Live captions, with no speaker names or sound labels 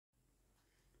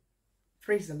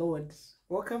Praise the Lord.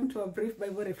 Welcome to our brief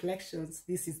Bible reflections.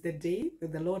 This is the day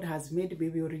that the Lord has made. We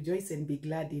will rejoice and be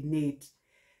glad in it.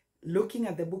 Looking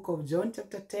at the book of John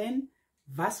chapter 10,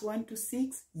 verse 1 to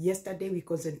 6. Yesterday we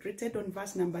concentrated on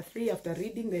verse number 3 after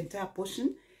reading the entire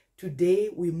portion. Today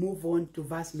we move on to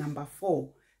verse number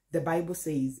 4. The Bible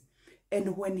says,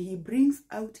 "And when he brings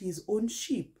out his own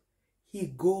sheep, he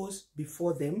goes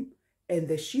before them, and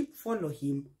the sheep follow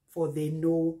him, for they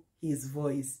know his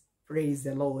voice." Praise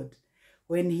the Lord.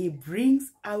 When he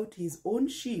brings out his own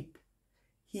sheep,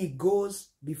 he goes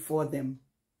before them.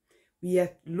 We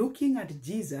are looking at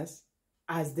Jesus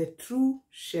as the true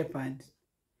shepherd.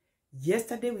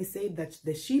 Yesterday we said that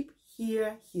the sheep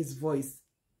hear his voice,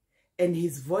 and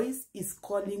his voice is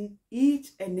calling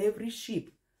each and every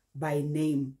sheep by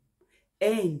name.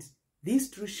 And this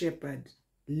true shepherd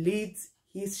leads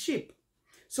his sheep.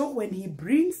 So when he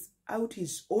brings out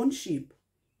his own sheep,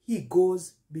 he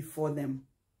goes before them.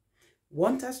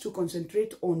 Want us to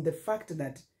concentrate on the fact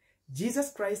that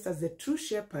Jesus Christ as the true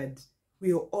shepherd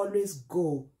will always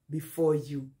go before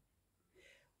you.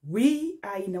 We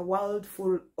are in a world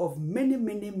full of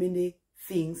many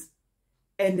things,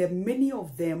 and many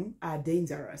of them are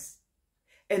dangerous.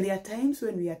 And there are times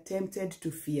when we are tempted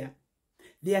to fear.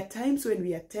 There are times when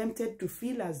we are tempted to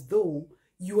feel as though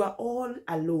you are all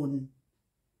alone.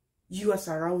 You are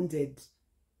surrounded.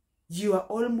 You are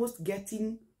almost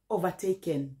getting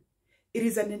overtaken. It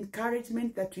is an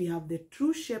encouragement that we have the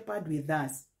true shepherd with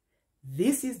us.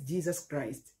 This is Jesus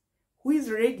Christ, who is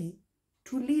ready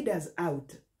to lead us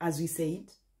out, as we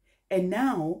said. And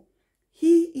now,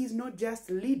 he is not just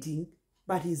leading,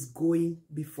 but he's going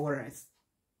before us.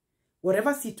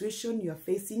 Whatever situation you are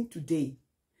facing today,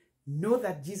 know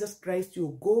that Jesus Christ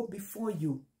will go before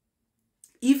you.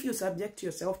 If you subject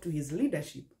yourself to his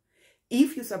leadership,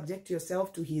 if you subject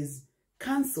yourself to his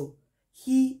counsel,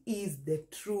 he is the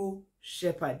true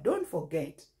shepherd. Don't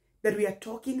forget that we are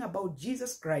talking about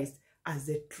Jesus Christ as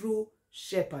the true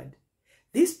shepherd.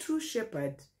 This true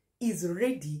shepherd is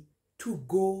ready to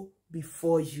go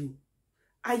before you.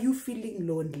 Are you feeling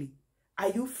lonely? Are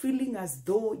you feeling as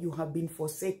though you have been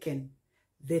forsaken?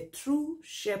 The true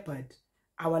shepherd,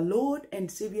 our Lord and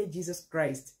Savior Jesus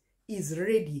Christ, is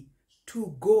ready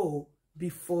to go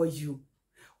before you.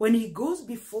 When he goes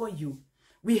before you,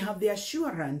 we have the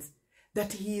assurance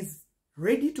that he is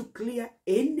ready to clear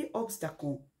any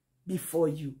obstacle before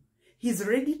you. He's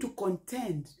ready to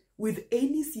contend with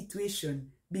any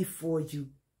situation before you.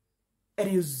 And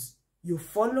as you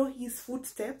follow his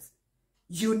footsteps,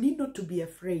 you need not to be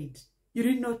afraid. You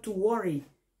need not to worry.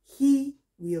 He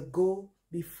will go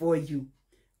before you.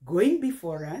 Going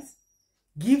before us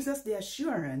gives us the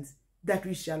assurance that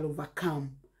we shall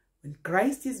overcome. When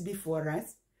Christ is before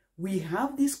us, we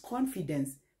have this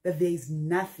confidence that there is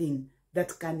nothing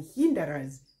that can hinder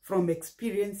us from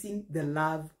experiencing the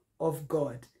love of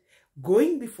God.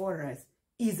 Going before us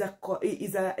is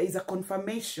a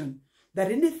confirmation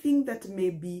that anything that may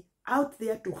be out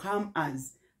there to harm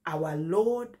us, our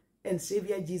Lord and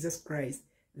Savior Jesus Christ,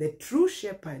 the true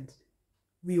shepherd,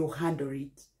 will handle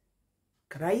it.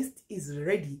 Christ is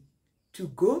ready to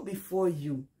go before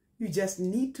you. You just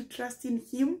need to trust in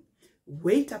him,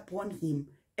 wait upon him,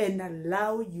 and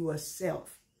allow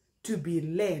yourself to be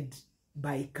led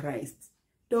by Christ.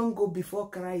 Don't go before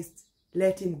Christ.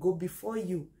 Let him go before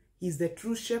you. He's the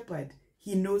true shepherd.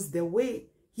 He knows the way.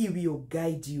 He will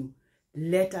guide you.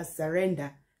 Let us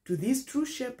surrender to this true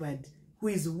shepherd who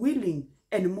is willing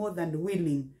and more than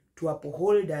willing to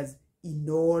uphold us in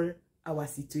all our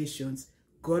situations.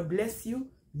 God bless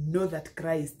you. Know that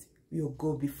Christ will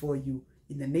go before you.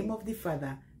 In the name of the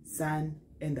Father, Son,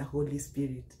 and the Holy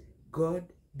Spirit.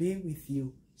 God be with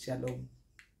you. Shalom.